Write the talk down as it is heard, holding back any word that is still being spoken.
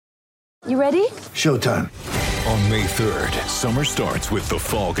You ready? Showtime. On May 3rd, summer starts with The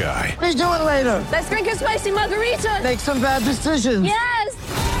Fall Guy. Let's do it later. Let's drink a spicy margarita. Make some bad decisions.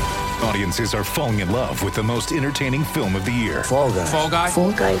 Yes! Audiences are falling in love with the most entertaining film of the year. Fall Guy. Fall Guy.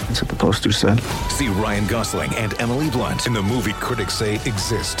 Fall Guy. That's what the poster said. See Ryan Gosling and Emily Blunt in the movie critics say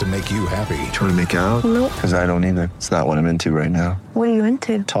exists to make you happy. Trying to make it out? Nope. Because I don't either. It's not what I'm into right now. What are you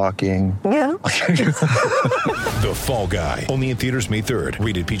into? Talking. Yeah. The Fall Guy. Only in theaters May 3rd.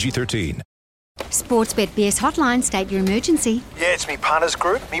 Rated PG-13. Sportsbet BS hotline, state your emergency. Yeah, it's me punters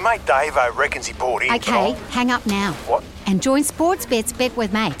group. Me mate Davo reckons he bought in. Okay, hang up now. What? And join Sportsbet's Bet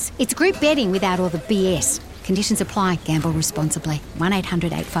with Mates. It's group betting without all the BS. Conditions apply. Gamble responsibly.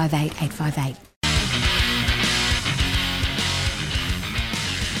 1-800-858-858.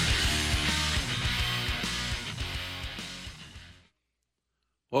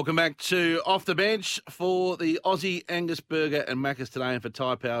 Welcome back to Off the Bench for the Aussie Angus Burger and Macca's today, and for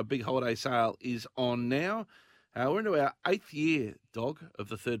Tyre Power. Big holiday sale is on now. We're into our 8th year, Dog, of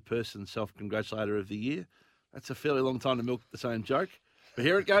the third person self-congratulator of the year. That's a fairly long time to milk the same joke. But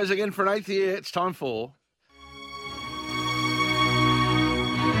here it goes again for an 8th year. It's time for...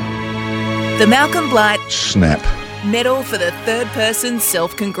 The Malcolm Blight Snap. Medal for the third person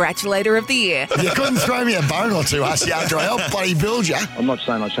self-congratulator of the year. You couldn't throw me a bone or two, Hussey, after I helped bloody build you. I'm not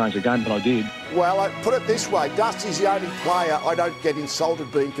saying I changed the game, but I did. Well, I put it this way. Dusty's the only player I don't get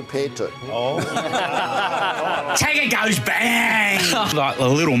insulted being compared to. Taggart goes bang! Like the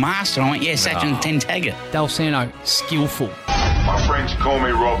little master. I went, yeah, Sachin 10 Taggart. Dalsano, skillful. My friends call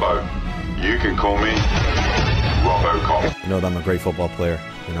me Robbo. You can call me Robocop. You know that I'm a great football player.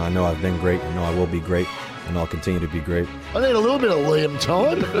 You know, I know I've been great. I know I will be great. And I'll continue to be great. I need a little bit of Liam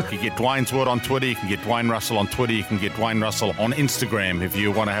time. You can get Dwayne's Word on Twitter. You can get Dwayne Russell on Twitter. You can get Dwayne Russell on Instagram if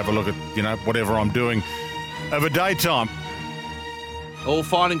you want to have a look at, whatever I'm doing over daytime. All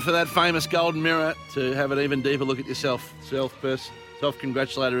fighting for that famous golden mirror to have an even deeper look at yourself.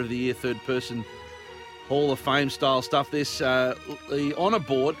 Self-congratulator of the year, third person, Hall of Fame style stuff. This, the honour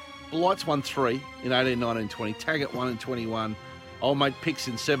board, Blights won 3 in 18, 19, 20. Taggart 1 in 21. Old mate Picks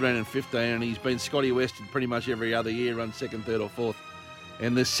in 17 and 15, and he's been Scotty West in pretty much every other year, run second, third or fourth.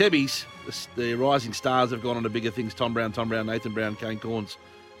 And the Sebbies, the rising stars, have gone on to bigger things. Tom Brown, Nathan Brown, Kane Corns,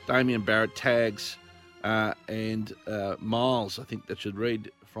 Damien Barrett, Tags, and Miles, I think that should read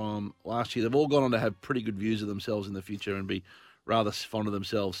from last year. They've all gone on to have pretty good views of themselves in the future and be rather fond of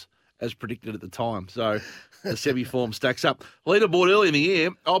themselves, as predicted at the time. So the Sebby form stacks up. Leaderboard early in the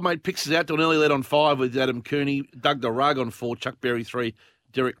year, old mate Picks is out to an early lead on 5 with Adam Cooney, Doug the Rug on 4, Chuck Berry 3,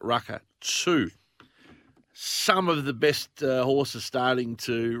 Derek Rucker 2. Some of the best horses starting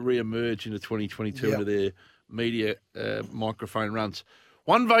to re-emerge into 2022 into their media microphone runs.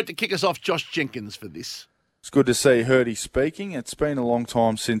 One vote to kick us off, Josh Jenkins, for this. It's good to see Hurdy speaking. It's been a long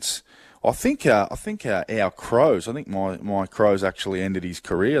time since... I think our Crows. I think my Crows actually ended his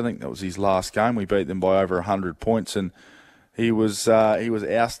career. I think that was his last game. We beat them by over 100 points, and he was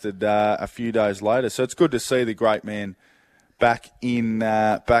ousted a few days later. So it's good to see the great man back in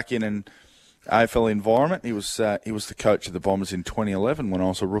an AFL environment. He was the coach of the Bombers in 2011 when I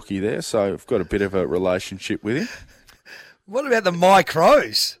was a rookie there. So I've got a bit of a relationship with him. What about the My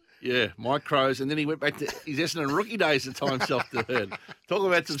Crows? Yeah, Mike Crows, and then he went back to his Essendon rookie days to tie himself to third. Talk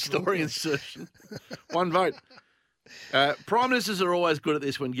about some story insertion. One vote. Prime Ministers are always good at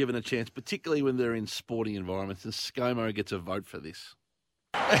this when given a chance, particularly when they're in sporting environments, and ScoMo gets a vote for this.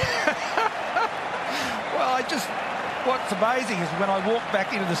 What's amazing is when I walked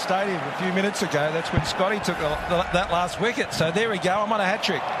back into the stadium a few minutes ago, that's when Scotty took that last wicket. So there we go, I'm on a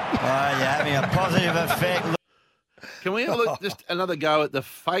hat-trick. Oh, you're having a positive effect. Can we have a look, just another go at the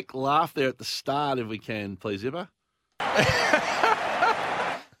fake laugh there at the start, if we can, please, Zipper? That's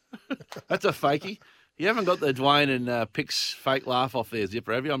a fakie. You haven't got the Dwayne and Picks fake laugh off there,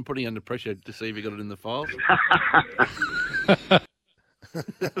 Zipper, have you? I'm putting you under pressure to see if you got it in the files.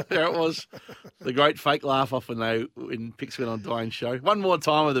 There it was. The great fake laugh off when Picks went on Dwayne's show. One more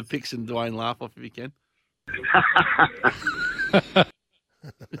time of the Picks and Dwayne laugh off, if you can.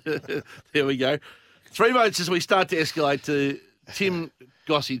 There we go. 3 votes as we start to escalate to Tim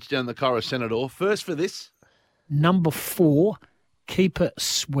Gossage down the Cora Senator. First for this. Number 4, Keeper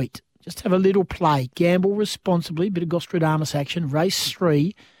Sweet. Just have a little play. Gamble responsibly. Bit of Gostradamus action. Race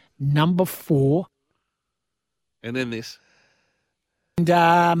 3, number 4. And then this. And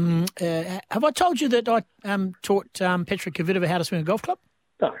have I told you that I taught Petra Kvitova how to swing a golf club?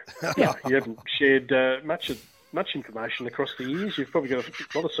 No. Yeah. You haven't shared much information across the years. You've probably got a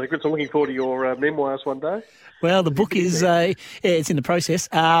lot of secrets. I'm looking forward to your memoirs one day. Well, the book is it's in the process.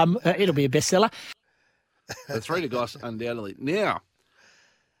 It'll be a bestseller. The 3 to Goss, undoubtedly. Now,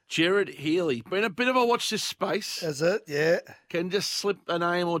 Jared Healy. Been a bit of a watch this space. Is it? Yeah. Can just slip a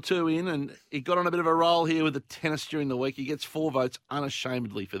name or two in, and he got on a bit of a roll here with the tennis during the week. He gets 4 votes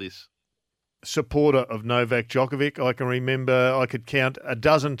unashamedly for this. Supporter of Novak Djokovic. I can remember, I could count a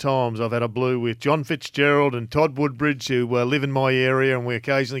dozen times I've had a blue with John Fitzgerald and Todd Woodbridge, who live in my area, and we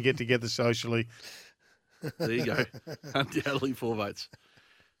occasionally get together socially. There you go. Undoubtedly 4 votes.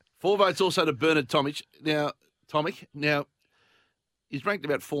 4 votes also to Bernard Tomic. Now, he's ranked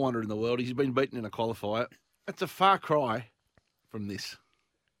about 400 in the world. He's been beaten in a qualifier. That's a far cry from this.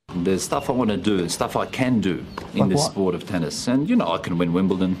 There's stuff I want to do, stuff I can do in this sport of tennis. And, you know, I can win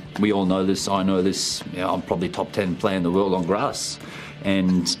Wimbledon. We all know this. I know this. You know, I'm probably top 10 player in the world on grass.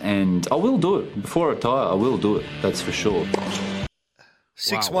 And I will do it. Before I retire, I will do it. That's for sure.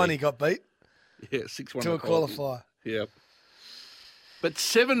 6-1 he got beat. Yeah, 6-1. To a qualifier. Yeah. But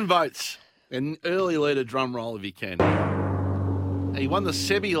 7 votes. An early leader, drum roll if you can. He won the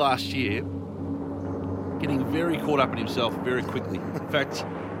Sebi last year, getting very caught up in himself very quickly. In fact,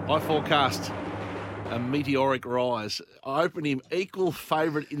 I forecast a meteoric rise. I opened him equal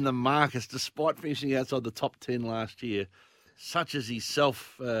favourite in the markets despite finishing outside the top 10 last year. Such as his as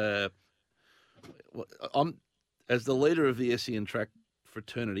the leader of the SEN track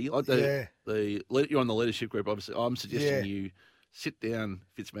fraternity, you're on the leadership group, obviously. I'm suggesting you sit down,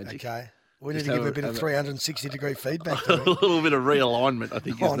 Fitzmagic. Okay. We need to give a bit of 360-degree feedback to him. A little bit of realignment, I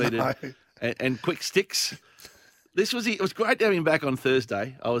think, is needed. No. And quick sticks. It was great to have him back on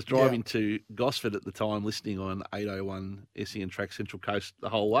Thursday. I was driving to Gosford at the time, listening on 801 SEN Track Central Coast the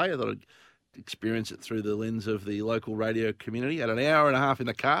whole way. I thought I'd experience it through the lens of the local radio community. Had an hour and a half in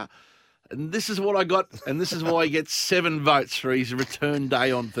the car. And this is what I got, and this is why he gets 7 votes for his return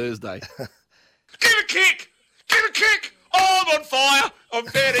day on Thursday. Give a kick! Give a kick! Oh, I'm on fire! I'm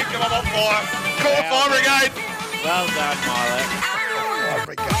fair dinkum, I'm on fire! Call Fire Brigade! Well done, Miley. Fire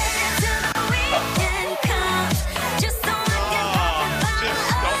Brigade.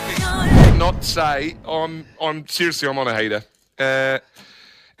 Not say I'm seriously I'm on a heater,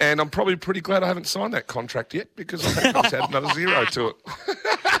 and I'm probably pretty glad I haven't signed that contract yet because I think it's had another 0 to it.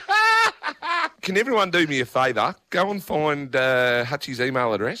 Can everyone do me a favour? Go and find Hutchie's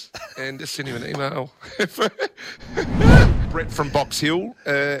email address and just send him an email. Brett from Box Hill.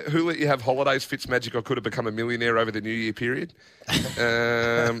 Who let you have holidays, Fitzmagic? I could have become a millionaire over the New Year period.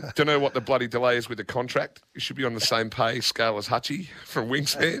 Don't know what the bloody delay is with the contract. You should be on the same pay scale as Hutchie from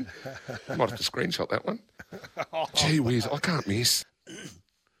Wingspan. I might have to screenshot that one. Gee whiz, I can't miss.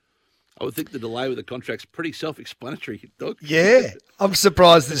 I would think the delay with the contract's pretty self-explanatory, Doug. Yeah, I'm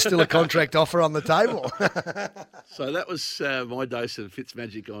surprised there's still a contract offer on the table. So that was my dose of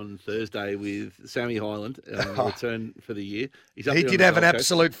Fitzmagic on Thursday with Sammy Highland, return for the year. He did have an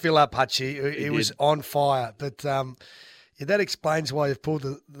absolute fill-up, Hutchie. He was on fire. But that explains why you've pulled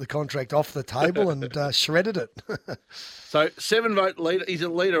the contract off the table and shredded it. So 7-vote leader. He's a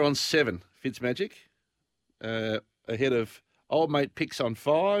leader on 7, Fitzmagic, ahead of old mate Pix on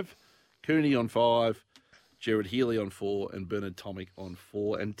 5, Cooney on 5, Jared Healy on 4, and Bernard Tomic on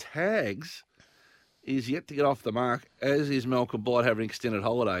 4. And Tags is yet to get off the mark, as is Malcolm Blight having an extended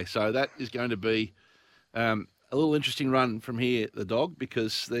holiday. So that is going to be a little interesting run from here, the dog,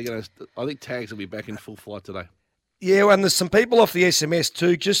 because they're going to. I think Tags will be back in full flight today. Yeah, and there's some people off the SMS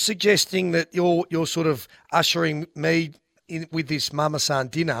too, just suggesting that you're sort of ushering me in with this Mama-san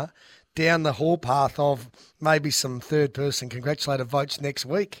dinner down the hall path of maybe some third-person congratulator votes next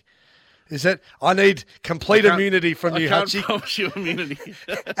week. Is that I need complete immunity from you, Hutchie. I can't promise you immunity.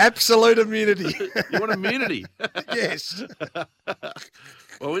 Absolute immunity. You want immunity? Yes.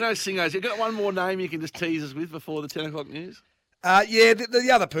 Well, we know Singos. You've got one more name you can just tease us with before the 10 o'clock news? Yeah, the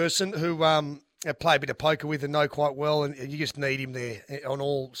other person who I play a bit of poker with and know quite well, and you just need him there on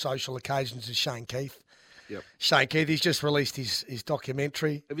all social occasions, is Shane Keith. Yep. Shane Keith, he's just released his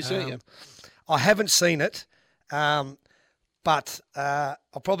documentary. Have you seen it yet? I haven't seen it. But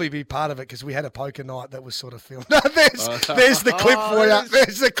I'll probably be part of it because we had a poker night that was sort of filmed. There's the clip for you.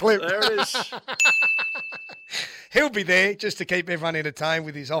 There's the clip. There it is. He'll be there just to keep everyone entertained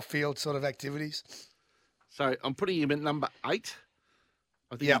with his off-field sort of activities. So I'm putting him at number 8.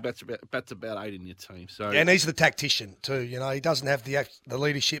 I think that's about 8 in your team. So and he's the tactician too. You know, he doesn't have the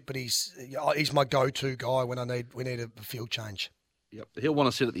leadership, but he's my go-to guy when we need a field change. Yep, he'll want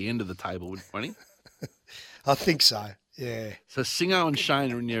to sit at the end of the table, won't he? I think so. Yeah. So Singo and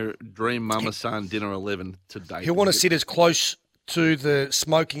Shane are in your dream Mama-san dinner 11 today. He'll want to sit as close to the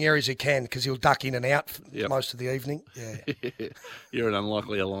smoking area as he can because he'll duck in and out for most of the evening. Yeah. You're an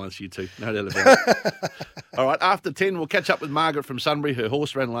unlikely alliance, you two. No doubt about it. All right, after 10, we'll catch up with Margaret from Sunbury. Her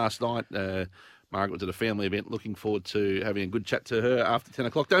horse ran last night. Margaret was at a family event. Looking forward to having a good chat to her after 10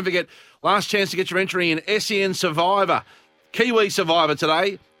 o'clock. Don't forget, last chance to get your entry in SEN Survivor. Kiwi Survivor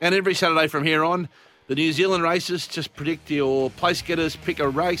today and every Saturday from here on. The New Zealand races, just predict your place getters, pick a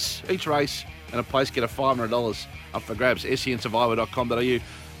race, each race, and a place getter $500 up for grabs. sensurvivor.com.au.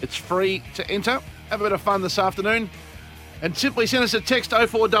 It's free to enter. Have a bit of fun this afternoon. And simply send us a text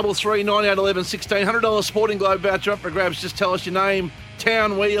 0433 9811 16. $100 Sporting Globe voucher up for grabs. Just tell us your name,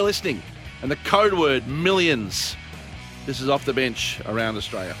 town where you're listening, and the code word millions. This is Off the Bench around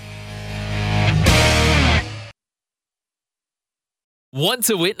Australia. Want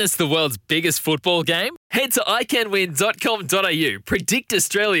to witness the world's biggest football game? Head to iCanWin.com.au, predict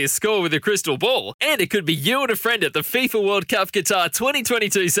Australia's score with a crystal ball, and it could be you and a friend at the FIFA World Cup Qatar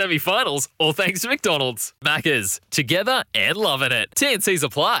 2022 semi-finals, all thanks to McDonald's. Maccas, together and loving it. TNCs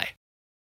apply.